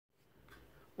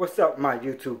What's up, my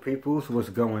YouTube peoples? What's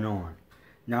going on?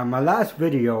 Now, in my last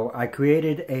video, I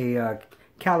created a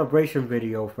calibration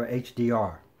video for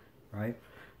HDR, right?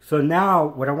 So now,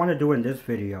 what I want to do in this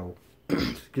video,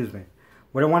 excuse me,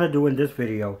 what I want to do in this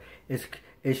video is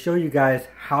show you guys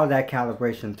how that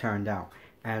calibration turned out.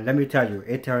 And let me tell you,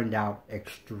 it turned out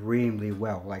extremely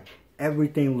well. Like,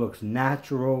 everything looks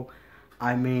natural.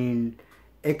 I mean,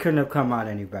 it couldn't have come out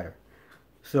any better.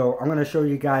 So I'm going to show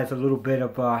you guys a little bit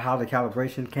of how the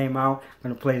calibration came out.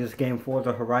 I'm going to play this game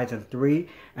Forza Horizon 3,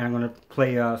 and I'm going to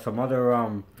play some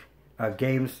other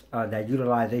games that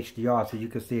utilize HDR so you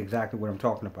can see exactly what I'm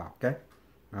talking about, okay?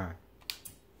 Alright.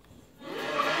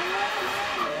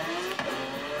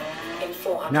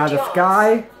 Now the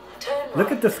sky,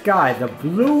 look at the sky. The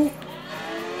blue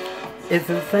is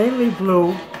insanely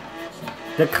blue.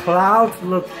 The clouds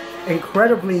look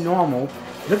incredibly normal.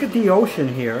 Look at the ocean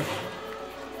here.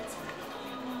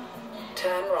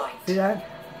 Turn right. See that?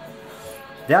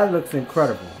 That looks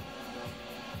incredible.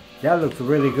 That looks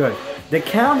really good. The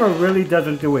camera really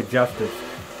doesn't do it justice,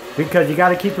 because you got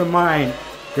to keep in mind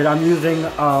that I'm using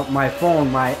my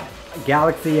phone, my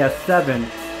Galaxy S7,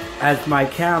 as my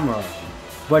camera.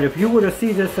 But if you were to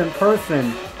see this in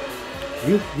person,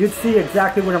 you'd see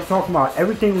exactly what I'm talking about.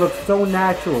 Everything looks so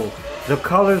natural. The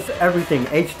colors, everything,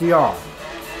 HDR.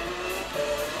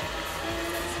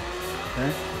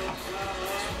 Okay.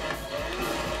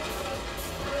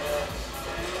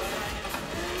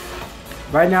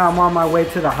 Right now I'm on my way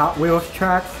to the Hot Wheels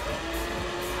track.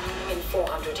 In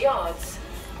 400 yards,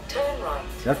 turn right.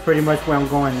 That's pretty much where I'm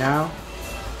going now.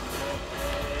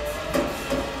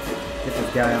 Get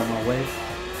this guy on my way.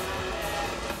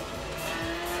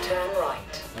 Turn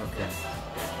right. Okay.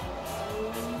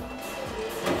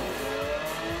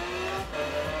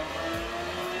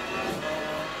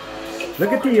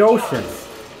 Look at the ocean.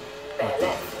 Bear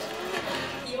left.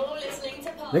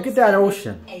 Look at that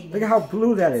ocean. Look at how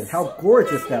blue that is. How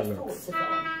gorgeous that looks.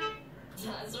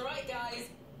 That's right, guys.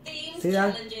 Themes, see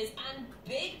that? challenges, and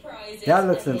big prizes. That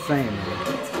looks insane,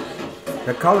 man.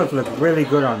 The colors look really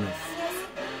good on this.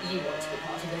 You want to be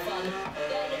part of the fun?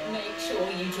 Then make sure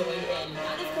you join in.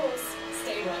 And of course,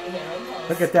 stay right here on Pulse.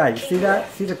 Look at that. You see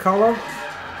that? See the color?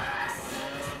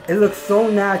 It looks so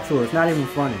natural. It's not even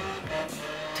funny.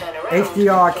 Turn around.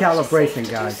 HDR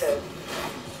calibration, guys.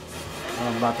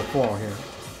 I'm about to fall here.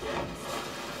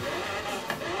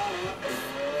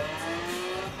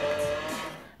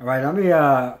 Alright,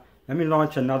 let me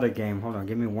launch another game. Hold on,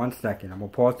 give me 1 second. I'm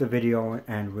gonna pause the video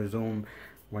and resume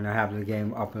when I have the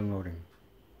game up and loading.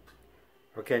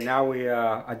 Okay, now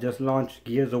I just launched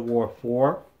Gears of War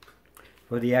 4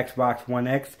 for the Xbox One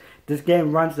X. This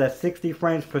game runs at 60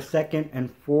 frames per second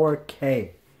and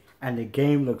 4K, and the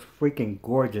game looks freaking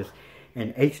gorgeous.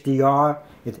 In HDR,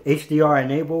 it's HDR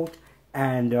enabled,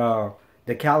 and the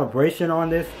calibration on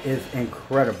this is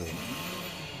incredible.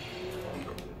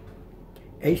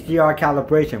 HDR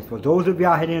calibration. For those of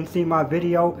y'all who didn't see my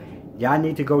video, y'all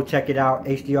need to go check it out.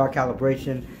 HDR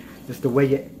calibration. This is the way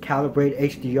you calibrate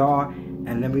HDR,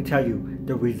 and let me tell you,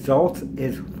 the result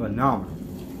is phenomenal.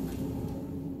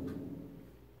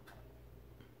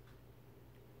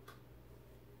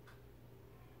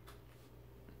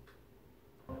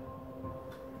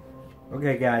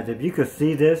 Okay guys, if you could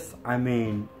see this, I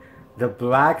mean, the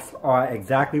blacks are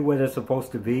exactly where they're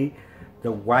supposed to be.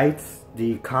 The whites,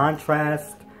 the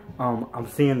contrast, I'm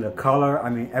seeing the color. I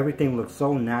mean, everything looks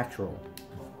so natural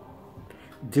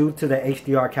due to the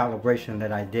HDR calibration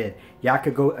that I did. Y'all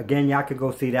could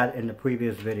go see that in the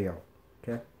previous video.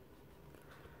 Okay.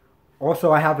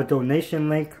 Also, I have a donation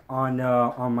link on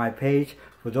my page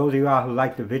for those of y'all who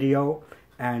like the video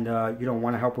and you don't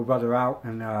want to help a brother out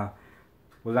and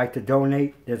would like to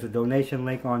donate. There's a donation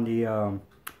link on the on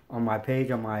my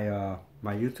page, on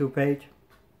my YouTube page.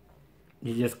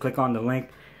 You just click on the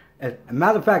link. As a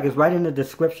matter of fact, it's right in the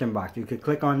description box. You could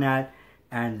click on that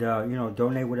and you know,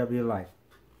 donate whatever you like.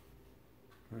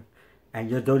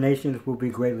 And your donations will be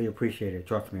greatly appreciated.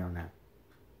 Trust me on that.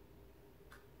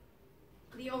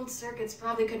 The old circuits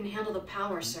probably couldn't handle the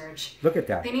power surge. Look at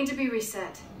that. They need to be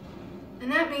reset.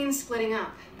 And that means splitting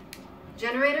up.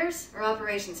 Generators or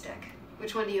operations deck?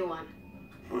 Which one do you want?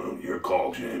 Your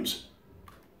call, James.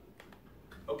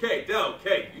 Okay, Del,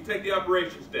 Kate, you take the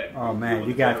operations deck. Oh man,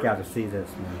 you guys got to see this,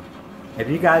 man. If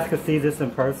you guys could see this in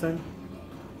person,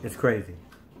 it's crazy.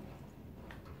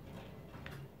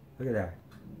 Look at that.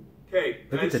 Kate,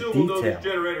 I assume we'll know these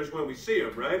generators when we see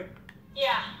them, right?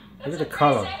 Yeah. Look at the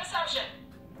color. Safe assumption.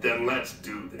 Then let's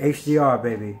do this. HDR,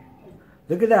 baby.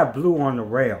 Look at that blue on the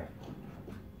rail.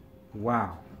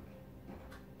 Wow.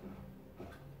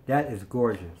 That is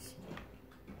gorgeous.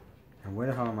 And where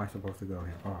the hell am I supposed to go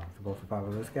here? Oh, I'm supposed to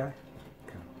follow this guy?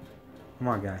 Okay. Come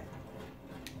on, guy.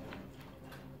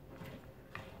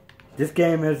 This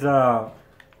game is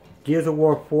Gears of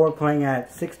War 4 playing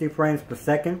at 60 frames per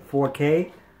second,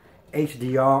 4K,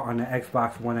 HDR on the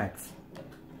Xbox One X.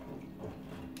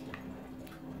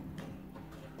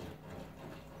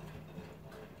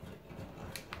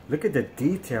 Look at the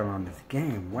detail on this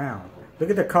game. Wow. Look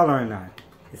at the color in that.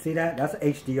 You see that? That's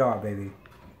HDR, baby.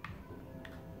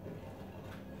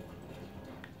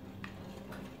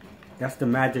 That's the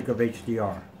magic of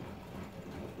HDR.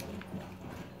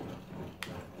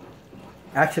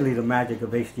 Actually, the magic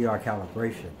of HDR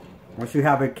calibration. Once you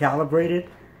have it calibrated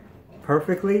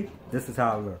perfectly, this is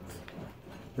how it looks.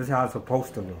 This is how it's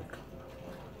supposed to look.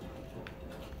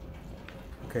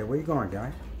 Okay, where you going,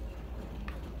 guy?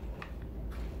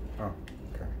 Oh,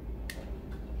 okay.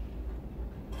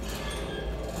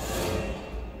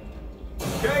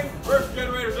 Okay, first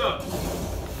generator's up.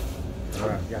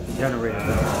 Alright, got the generators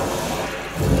up.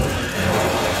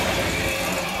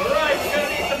 Alright, you're gonna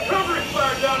need some covering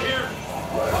fire down here.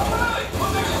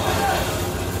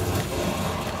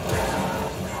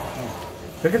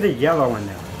 Look at the yellow in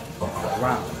there.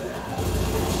 Wow.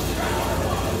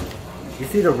 You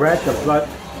see the red, the blood,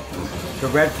 the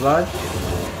red blood?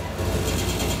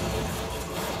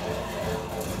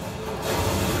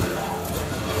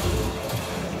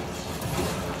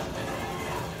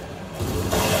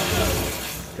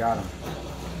 Got him.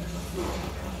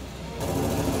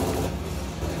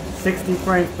 60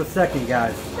 frames per second,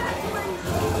 guys.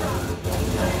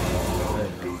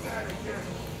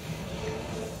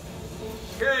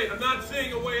 Okay, I'm not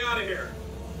seeing a way out of here.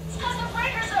 It's because the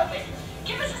breaker's open.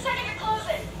 Give us a second to close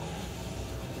it.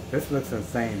 This looks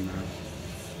insane, man.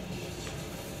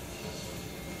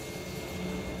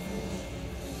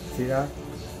 See that?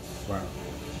 Wow.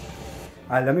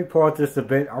 Alright, let me pause this a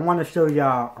bit. I want to show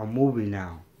y'all a movie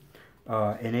now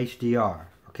in HDR.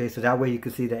 Okay, so that way you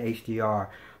can see the HDR,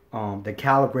 the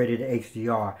calibrated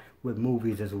HDR with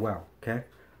movies as well. Okay?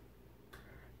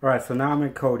 Alright, so now I'm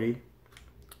in Kodi.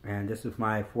 And this is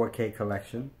my 4K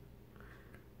collection.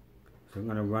 So I'm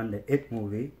going to run the It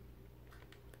movie.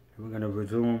 And we're going to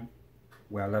resume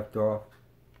where I left off.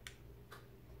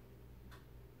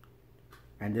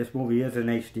 And this movie is in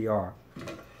HDR.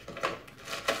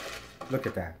 Look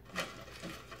at that.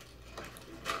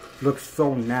 Looks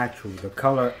so natural. The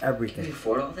color, everything. Can you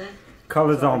afford all that?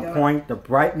 Color's on point. The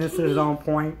brightness is on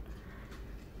point.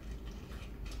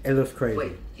 It looks crazy.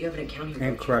 Wait, you have an account here?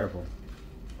 Incredible.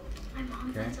 My mom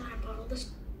Okay. finds out I bought all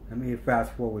this. Let me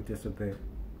fast forward this a bit.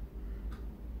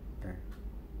 Okay.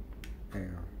 There you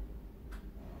go.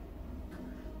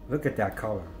 Look at that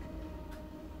color.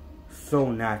 So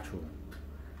natural.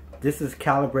 This is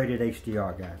calibrated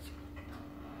HDR, guys.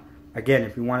 Again,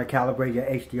 if you want to calibrate your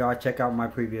HDR, check out my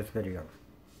previous video.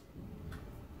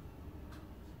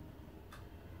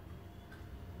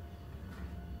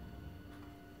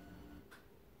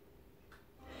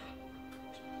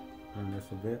 Run this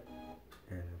a bit.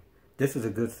 And this is a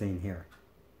good scene here.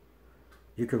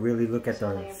 You can really look at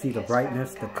see the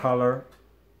brightness, the color.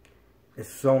 It's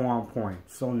so on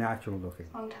point, so natural looking.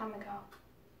 Long time ago.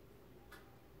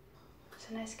 It's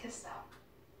a nice kiss, though.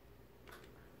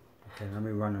 Okay, let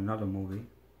me run another movie.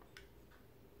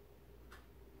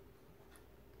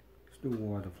 Let's do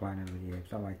War of the Planet of the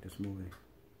Apes. I like this movie.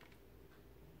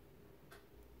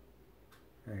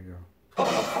 There you go.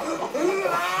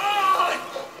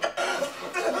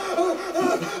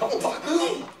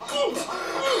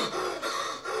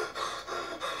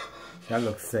 That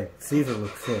looks sick. Caesar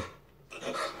looks sick.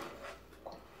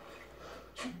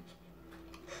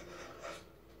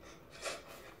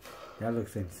 That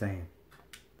looks insane.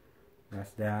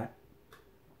 That's that.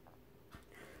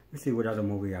 Let's see what other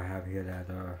movie I have here that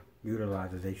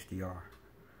utilizes HDR.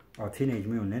 Oh, Teenage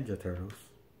Mutant Ninja Turtles,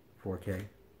 4K.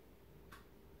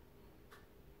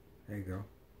 There you go.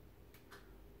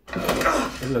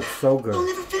 It looks so good. We'll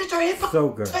never finish our hip-hop So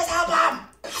good. Space album!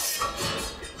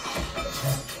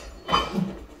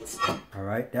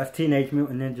 Alright, that's Teenage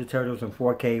Mutant Ninja Turtles in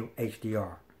 4K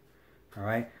HDR.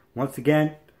 Alright, once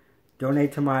again,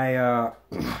 donate to my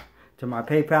to my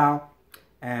PayPal,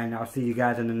 and I'll see you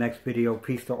guys in the next video.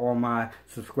 Peace to all my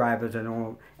subscribers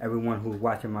and everyone who's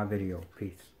watching my video.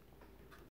 Peace.